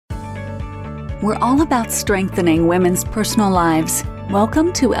We're all about strengthening women's personal lives.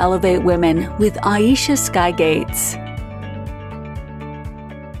 Welcome to Elevate Women with Aisha Sky Gates.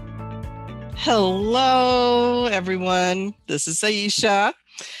 Hello, everyone. This is Aisha.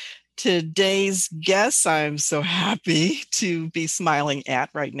 Today's guest, I'm so happy to be smiling at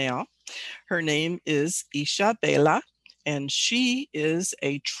right now. Her name is Isha Bela, and she is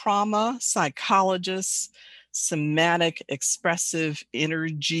a trauma psychologist, somatic expressive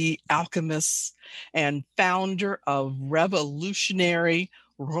energy alchemist, and founder of Revolutionary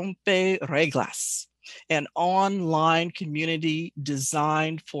Rompe Reglas, an online community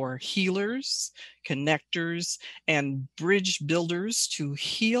designed for healers, connectors, and bridge builders to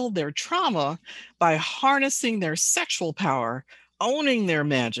heal their trauma by harnessing their sexual power, owning their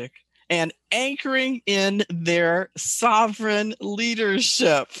magic, and anchoring in their sovereign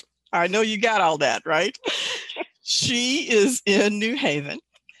leadership. I know you got all that, right? She is in New Haven,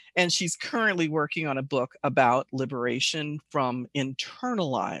 and she's currently working on a book about liberation from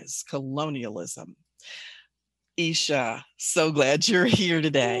internalized colonialism. Isha, so glad you're here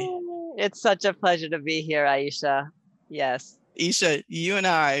today. It's such a pleasure to be here, Aisha. Yes. Isha, you and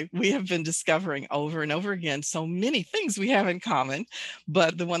I, we have been discovering over and over again so many things we have in common,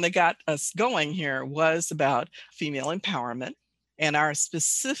 but the one that got us going here was about female empowerment. And our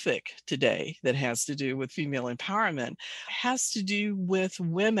specific today that has to do with female empowerment has to do with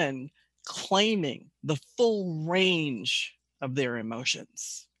women claiming the full range of their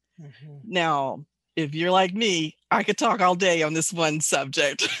emotions. Mm-hmm. Now, if you're like me, I could talk all day on this one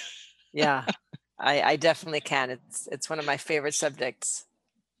subject. Yeah. I definitely can. It's one of my favorite subjects.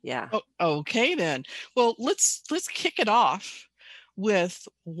 Yeah. Oh, okay, then. Well, let's kick it off with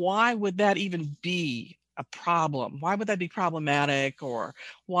why would that even be a problem? Why would that be problematic, or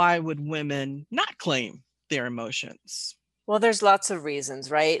why would women not claim their emotions? Well, there's lots of reasons,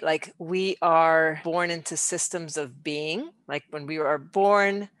 right? Like, we are born into systems of being. Like, when we are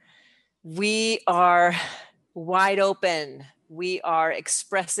born, we are wide open. We are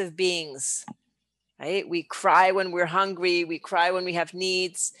expressive beings. Right? We cry when we're hungry. We cry when we have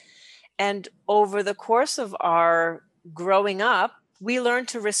needs. And over the course of our growing up, we learn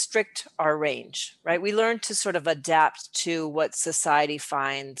to restrict our range, right? We learn to sort of adapt to what society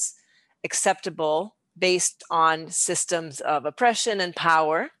finds acceptable based on systems of oppression and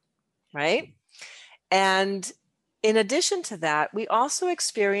power, right? And in addition to that, we also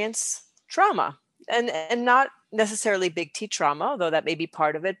experience trauma, and not necessarily big T trauma, although that may be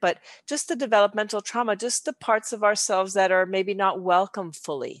part of it, but just the developmental trauma, just the parts of ourselves that are maybe not welcome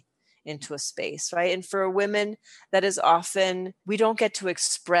fully into a space, right? And for women, that is often, we don't get to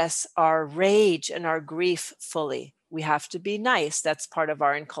express our rage and our grief fully. We have to be nice. That's part of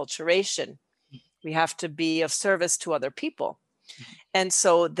our enculturation. We have to be of service to other people. And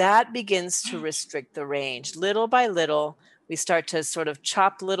so that begins to restrict the range. Little by little, we start to sort of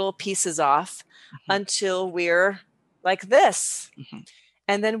chop little pieces off until we're like this. Mm-hmm.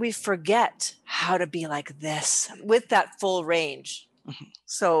 And then we forget how to be like this with that full range. Mm-hmm.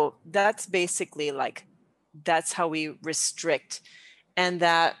 So that's basically like, that's how we restrict. And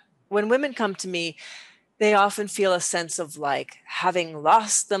that when women come to me, they often feel a sense of like having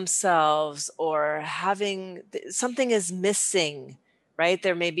lost themselves, or having something is missing. Right?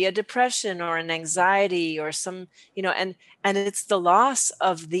 There may be a depression or an anxiety or some, and it's the loss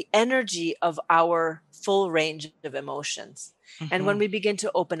of the energy of our full range of emotions. Mm-hmm. And when we begin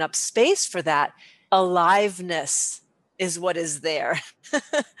to open up space for that, aliveness is what is there,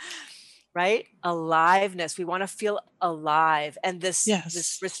 right? Aliveness. We want to feel alive. And this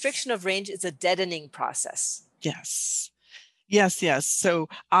restriction of range is a deadening process. Yes. So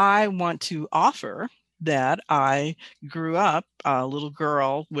I want to offer that I grew up a little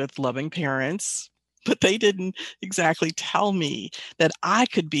girl with loving parents, but they didn't exactly tell me that I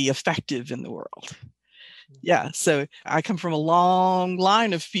could be effective in the world. Yeah, so I come from a long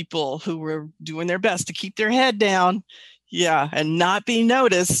line of people who were doing their best to keep their head down, and not be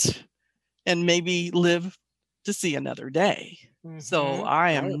noticed, and maybe live to see another day. Mm-hmm. So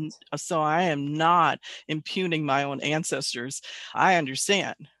I am not impugning my own ancestors. I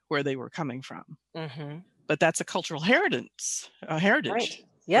understand where they were coming from. Mm-hmm. But that's a cultural heritage. Right.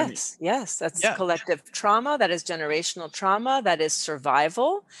 Yes. That's collective trauma. That is generational trauma. That is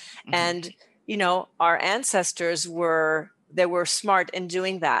survival. Mm-hmm. And, our ancestors were smart in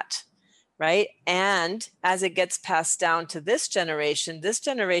doing that. Right. And as it gets passed down to this generation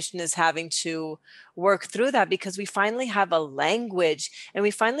is having to work through that, because we finally have a language and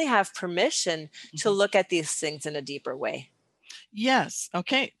we finally have permission to look at these things in a deeper way. Yes.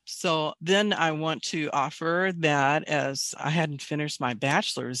 Okay. So then I want to offer that, as I hadn't finished my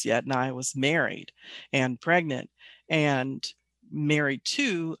bachelor's yet, and I was married and pregnant and married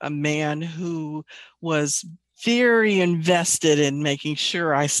to a man who was very invested in making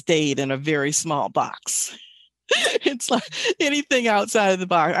sure I stayed in a very small box. It's like anything outside of the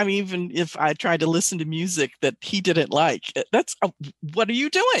box. I mean, even if I tried to listen to music that he didn't like, that's what are you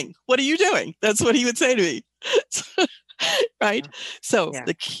doing? What are you doing? That's what he would say to me. Right? So Yeah.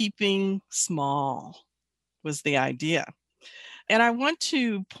 the keeping small was the idea. And I want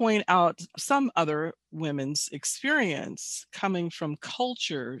to point out some other women's experience coming from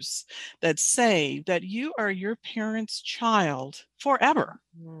cultures that say that you are your parents' child forever.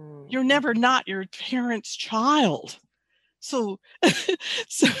 You're Mm-hmm. never not your parents' child. So,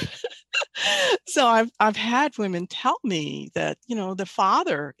 so, so I've had women tell me that, the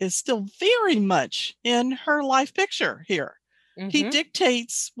father is still very much in her life picture here. He Mm-hmm.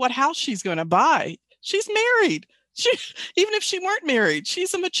 dictates what house she's going to buy. She's married. She, even if she weren't married,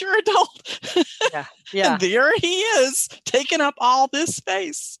 she's a mature adult. Yeah. And Yeah. there he is, taking up all this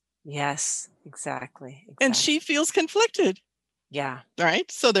space. Yes, exactly. And she Exactly. feels conflicted. Yeah.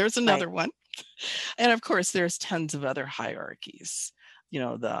 Right. So there's Right. another one. And of course, there's tons of other hierarchies.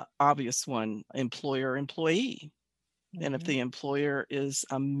 The obvious one, employer employee. And if Mm-hmm. the employer is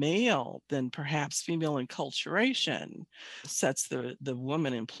a male, then perhaps female enculturation sets the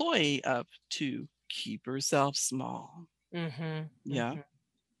woman employee up to keep herself small. Mm-hmm. Yeah. Mm-hmm.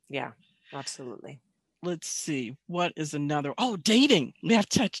 Yeah, absolutely. Let's see. What is another? Oh, dating. We have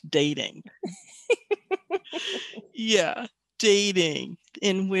to touch dating. Yeah. Dating,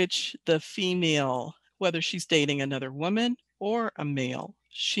 in which the female, whether she's dating another woman or a male,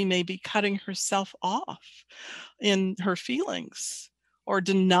 she may be cutting herself off in her feelings or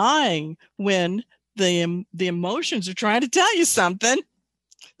denying when the emotions are trying to tell you something.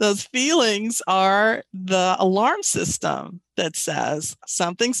 Those feelings are the alarm system that says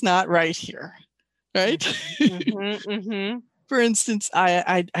something's not right here, right? Mm-hmm. Mm-hmm. For instance,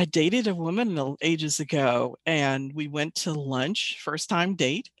 I dated a woman ages ago, and we went to lunch, first time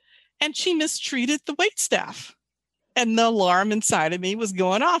date, and she mistreated the wait staff. And the alarm inside of me was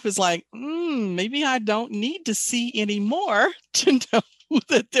going off. It's like, maybe I don't need to see anymore to know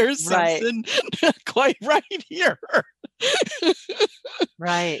that there's Right. something not quite right here.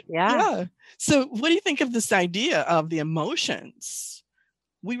 Right. Yeah. Yeah. So, what do you think of this idea of the emotions?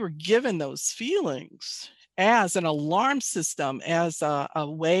 We were given those feelings as an alarm system, as a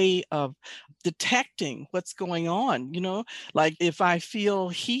way of detecting what's going on. Like if I feel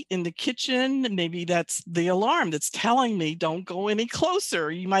heat in the kitchen, maybe that's the alarm that's telling me don't go any closer,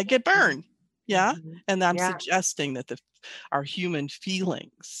 you might get burned. Yeah. Mm-hmm. And I'm Yeah. suggesting that our human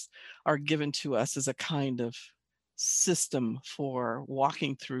feelings are given to us as a kind of system for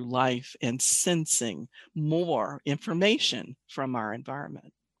walking through life and sensing more information from our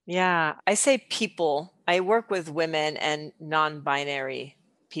environment. Yeah. I say people. I work with women and non-binary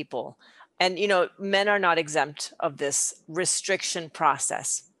people. And men are not exempt of this restriction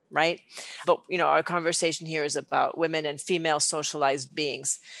process, right? But our conversation here is about women and female socialized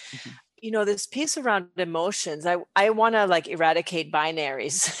beings. Mhm. This piece around emotions, I want to like eradicate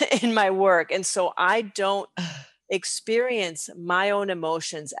binaries in my work. And so I don't experience my own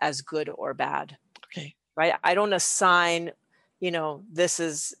emotions as good or bad, Okay. right? I don't assign, this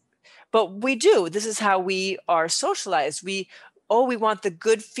is, but we do. This is how we are socialized. We want the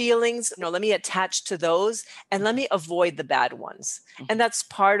good feelings. No, let me attach to those and let me avoid the bad ones. And Mhm. that's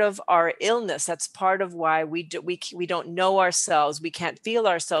part of our illness. That's part of why we don't know ourselves. We can't feel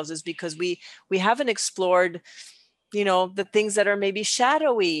ourselves, is because we haven't explored, the things that are maybe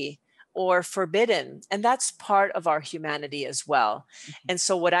shadowy or forbidden. And that's part of our humanity as well. Mhm. And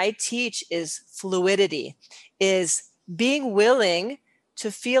so what I teach is fluidity, is being willing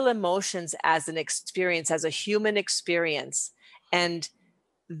to feel emotions as an experience, as a human experience, and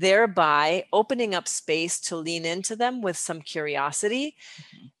thereby opening up space to lean into them with some curiosity,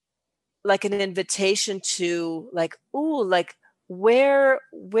 Mhm. like an invitation to like, ooh, like where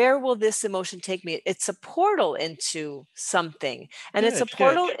will this emotion take me? It's a portal into something, and it's a Good, good.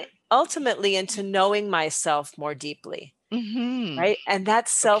 portal ultimately into knowing myself more deeply, Mhm. right? And that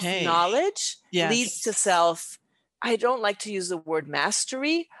self Okay. knowledge leads to Yes. self, I don't like to use the word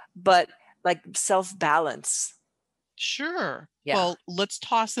mastery, but like self balance. Sure. Yeah. Well, let's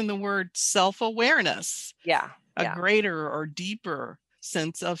toss in the word self-awareness, Yeah. a Yeah. greater or deeper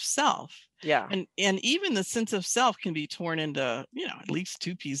sense of self. Yeah. And even the sense of self can be torn into, at least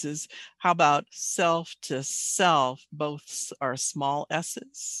two pieces. How about self to self? Both are small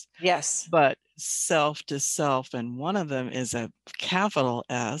s's, Yes. but self to self, and one of them is a capital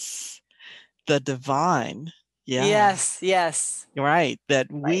S, the divine. Yeah. Yes. Yes. Right. That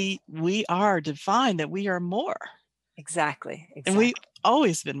Right. we are divine, that we are more. Exactly. And we've Exactly.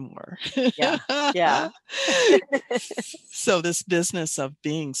 always been more. Yeah. Yeah. So this business of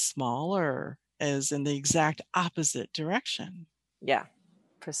being smaller is in the exact opposite direction. Yeah.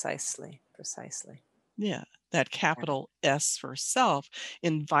 Precisely. Precisely. Yeah. That capital S for self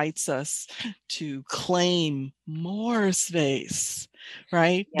invites us to claim more space,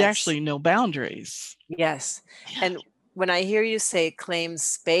 right? Yes. Actually, no boundaries. Yes. Yeah. And when I hear you say claim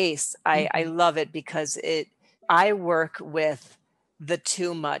space, I love it because I work with the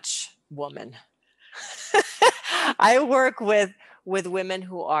too much woman. I work with women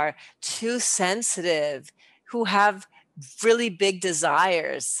who are too sensitive, who have really big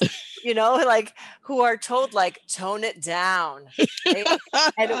desires, like who are told like tone it down.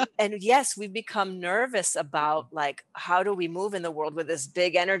 Right? And yes, we've become nervous about like how do we move in the world with this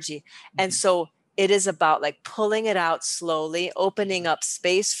big energy. And so it is about like pulling it out slowly, opening up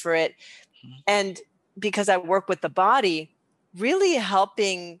space for it. And because I work with the body, really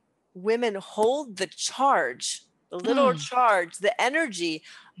helping women hold the charge, the little charge, the energy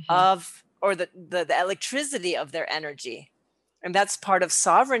of, or the electricity of their energy. And that's part of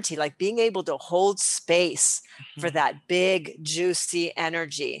sovereignty, like being able to hold space for that big, juicy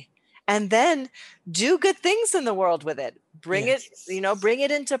energy. And then do good things in the world with it. Bring it, bring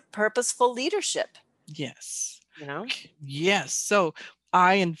it into purposeful leadership. Yes. You know? Yes. So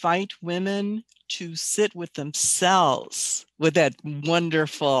I invite women to sit with themselves with that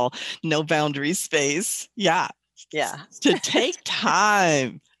wonderful no boundary space. Yeah. Yeah. To take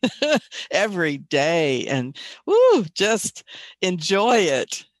time every day and just enjoy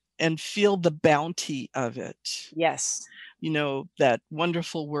it and feel the bounty of it. Yes. That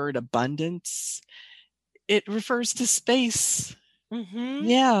wonderful word abundance, it refers to space.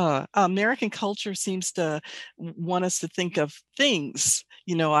 Yeah. American culture seems to want us to think of things.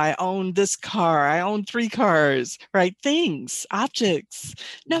 I own this car. I own 3 cars, right? Things, objects.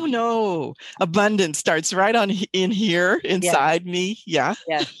 No. Abundance starts right on in here inside me. Yeah.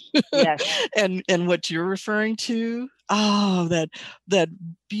 Yes. Yes. And what you're referring to, that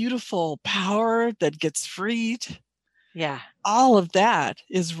beautiful power that gets freed. Yeah. All of that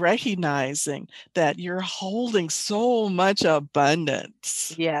is recognizing that you're holding so much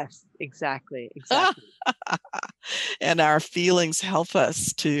abundance. Yes, exactly. Exactly. And our feelings help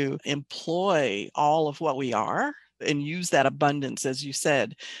us to employ all of what we are and use that abundance, as you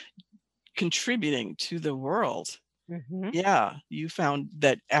said, contributing to the world. Yeah, you found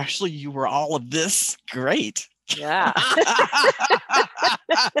that actually you were all of this. Great. Yeah.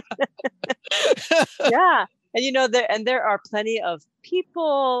 Yeah. And there are plenty of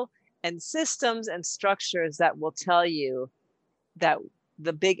people and systems and structures that will tell you that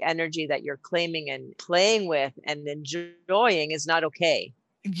the big energy that you're claiming and playing with and enjoying is not okay.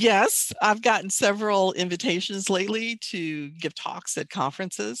 Yes, I've gotten several invitations lately to give talks at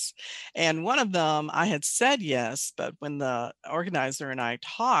conferences. And one of them, I had said yes, but when the organizer and I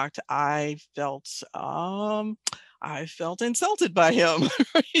talked, I felt insulted by him.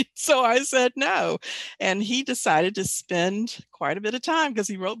 So I said no. And he decided to spend quite a bit of time because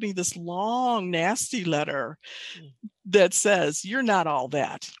he wrote me this long, nasty letter that says, "You're not all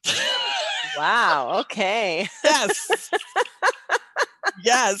that." Wow. Okay. Yes.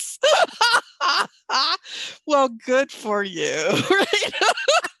 Yes. Well, good for you. Right?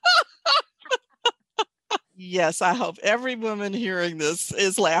 Yes, I hope every woman hearing this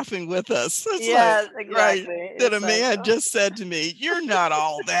is laughing with us. It's Yes, like, exactly. right, that a man just said to me, "You're not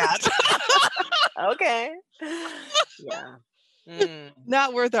all that." Okay. Yeah.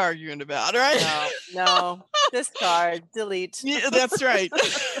 Not worth arguing about, right? No. Discard, delete. Yeah, that's right.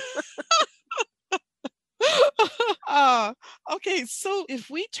 Okay, so if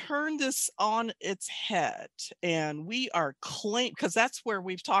we turn this on its head and we are because that's where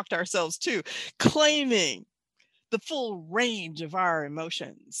we've talked ourselves to, claiming the full range of our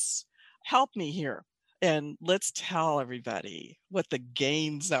emotions. Help me here. And let's tell everybody what the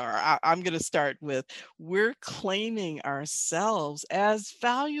gains are. I'm going to start with, we're claiming ourselves as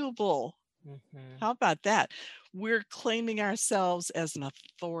valuable. How about that? We're claiming ourselves as an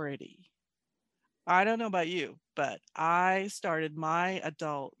authority. I don't know about you, but I started my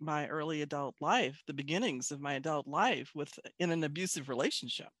early adult life, the beginnings of my adult life in an abusive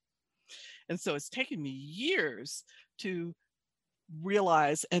relationship. And so it's taken me years to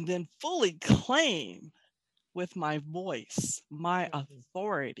realize and then fully claim with my voice, my Mhm.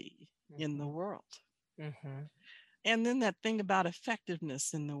 authority in the Mhm. world. Mhm. And then that thing about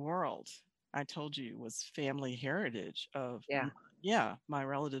effectiveness in the world, I told you was family heritage of, Yeah. yeah, my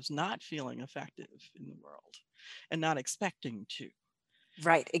relatives not feeling effective in the world and not expecting to.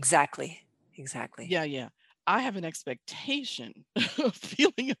 Right. Exactly. Exactly. Yeah, yeah. I have an expectation of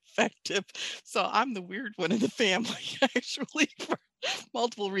feeling effective. So I'm the weird one in the family, actually, for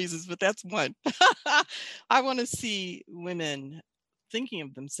multiple reasons, but that's one. I want to see women thinking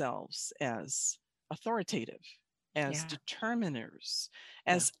of themselves as authoritative, as Yeah. determiners,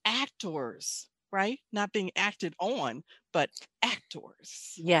 Yeah. as actors, right? Not being acted on, but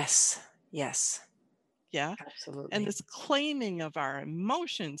actors. Yes. Yes. Yeah. And Absolutely. this claiming of our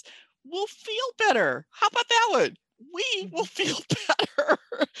emotions will feel better. How about that one? We will Mhm. feel better.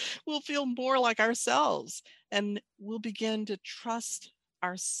 We'll feel more like ourselves and we'll begin to trust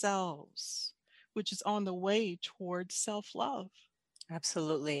ourselves, which is on the way towards self love.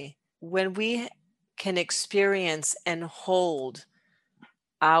 Absolutely. When we can experience and hold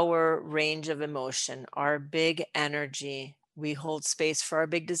our range of emotion, our big energy, we hold space for our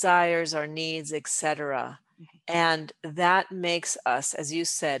big desires, our needs, etc. And that makes us, as you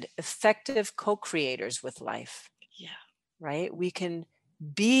said, effective co-creators with life, Yeah. right? We can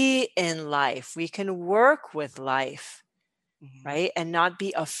be in life, we can work with life, Hmm. right? And not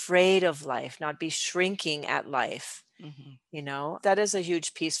be afraid of life, not be shrinking at life. Hmm. That is a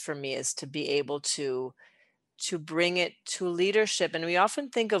huge piece for me, is to be able to bring it to leadership. And we often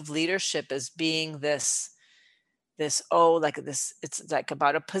think of leadership as being this oh, like this, it's like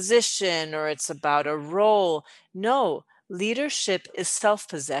about a position or it's about a role. No, leadership is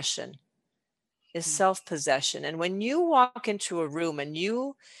self-possession, and when you walk into a room and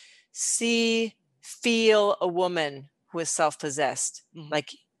you feel a woman who is self-possessed, Hmm.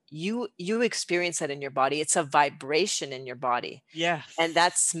 like you experience that in your body. It's a vibration in your body, and Yes.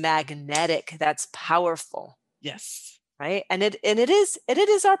 that's magnetic, that's powerful, Yes. right? And it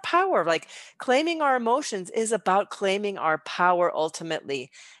is our power. Like, claiming our emotions is about claiming our power ultimately.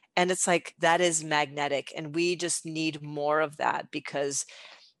 And it's like, that is magnetic, and we just need more of that, because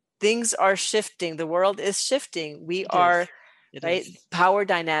things are shifting, the world is shifting, we It is. are, It right? is. Power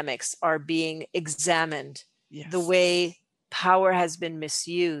dynamics are being examined, the Yes. way power has been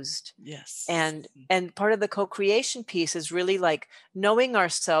misused. Yes. And part of the co-creation piece is really like knowing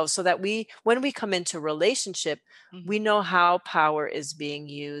ourselves, so that when we come into relationship, Mhm. we know how power is being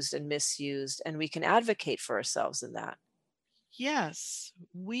used and misused, and we can advocate for ourselves in that. Yes,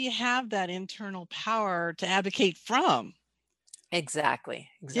 we have that internal power to advocate from. Exactly,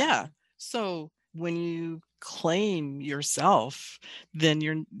 Yeah. exactly. So when you claim yourself, then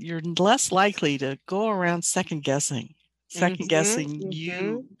you're less likely to go around second Hmm. guessing Hmm.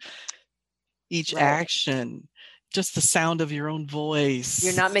 you, each Right. action, just the sound of your own You're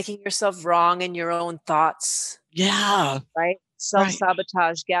voice. not making yourself wrong in your own thoughts, Yeah, right? right.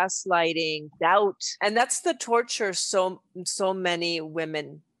 Self-sabotage, gaslighting, doubt. And that's the torture so many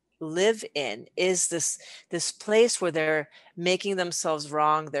women live in, is this place where they're making themselves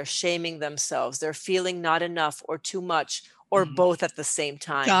wrong, they're shaming themselves, they're feeling not enough or too much, or Mhm. both at the same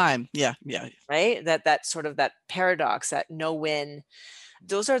time, Time. Yeah, yeah. right? That sort of that paradox, that no win.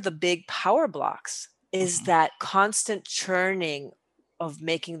 Those are the big power blocks, is Mhm. that constant churning of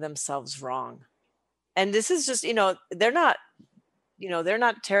making themselves wrong. And this is just, they're not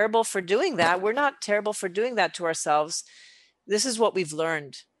terrible for doing that. We're not terrible for doing that to ourselves. This is what we've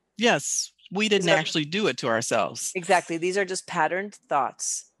learned. Yes, we These didn't are actually do it to ourselves. exactly, these are just patterned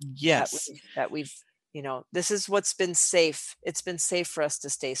thoughts Yes, that we've, this is what's been safe. It's been safe for us to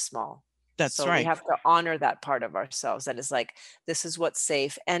stay small. that's So we right. have to honor that part of ourselves that is like, this is what's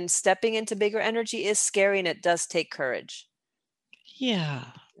safe. And stepping into bigger energy is scary, and it does take courage.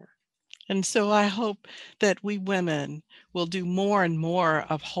 Yeah. And so I hope that we women will do more and more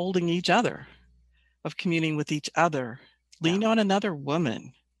of holding each other, of communing with each other, Yeah. lean on another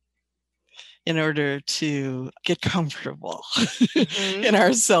woman in order to get comfortable Hmm. in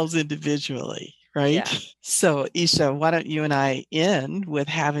ourselves individually, right? Yeah. So, Isha, why don't you and I end with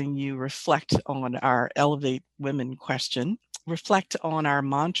having you reflect on our Elevate Women question, reflect on our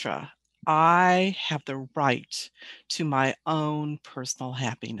mantra. I have the right to my own personal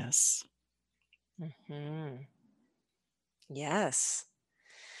happiness. Hmm. Yes.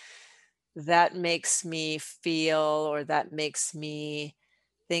 That makes me feel, or that makes me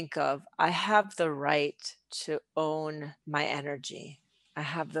think of, I have the right to own my energy. I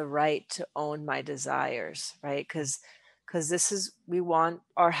have the right to own my desires, right? Because this is, we want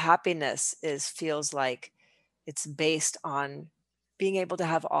our happiness is feels like it's based on being able to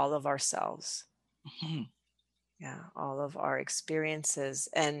have all of ourselves. Mhm. Yeah, all of our experiences,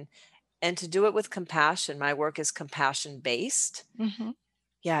 and to do it with compassion. My work is compassion based. Mhm.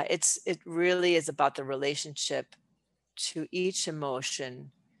 Yeah, it really is about the relationship to each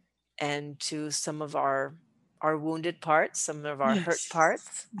emotion and to some of our wounded parts, some of our hurt Yes.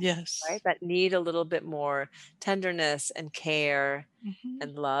 parts, right? Yes. That need a little bit more tenderness and care Mhm.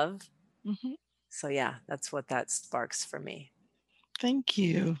 and love. Mhm. So yeah, that's what that sparks for me. Thank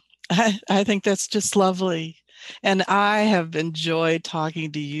you. I think that's just lovely. And I have enjoyed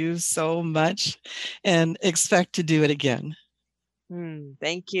talking to you so much and expect to do it again.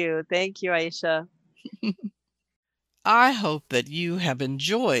 Thank you. Thank you, Aisha. I hope that you have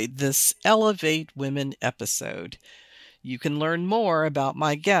enjoyed this Elevate Women episode. You can learn more about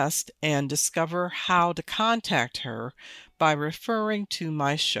my guest and discover how to contact her by referring to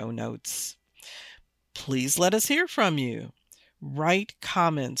my show notes. Please let us hear from you. Write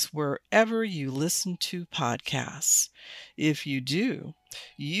comments wherever you listen to podcasts. If you do,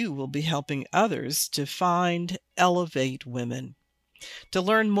 you will be helping others to find Elevate Women. To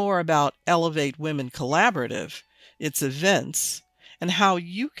learn more about Elevate Women Collaborative, its events, and how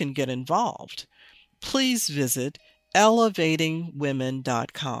you can get involved, please visit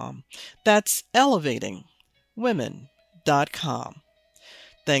elevatingwomen.com. That's elevatingwomen.com.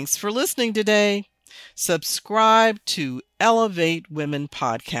 Thanks for listening today. Subscribe to Elevate Women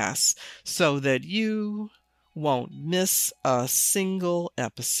Podcasts so that you won't miss a single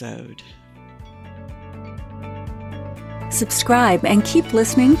episode. Subscribe and keep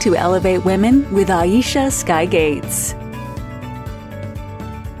listening to Elevate Women with Aisha Sky Gates.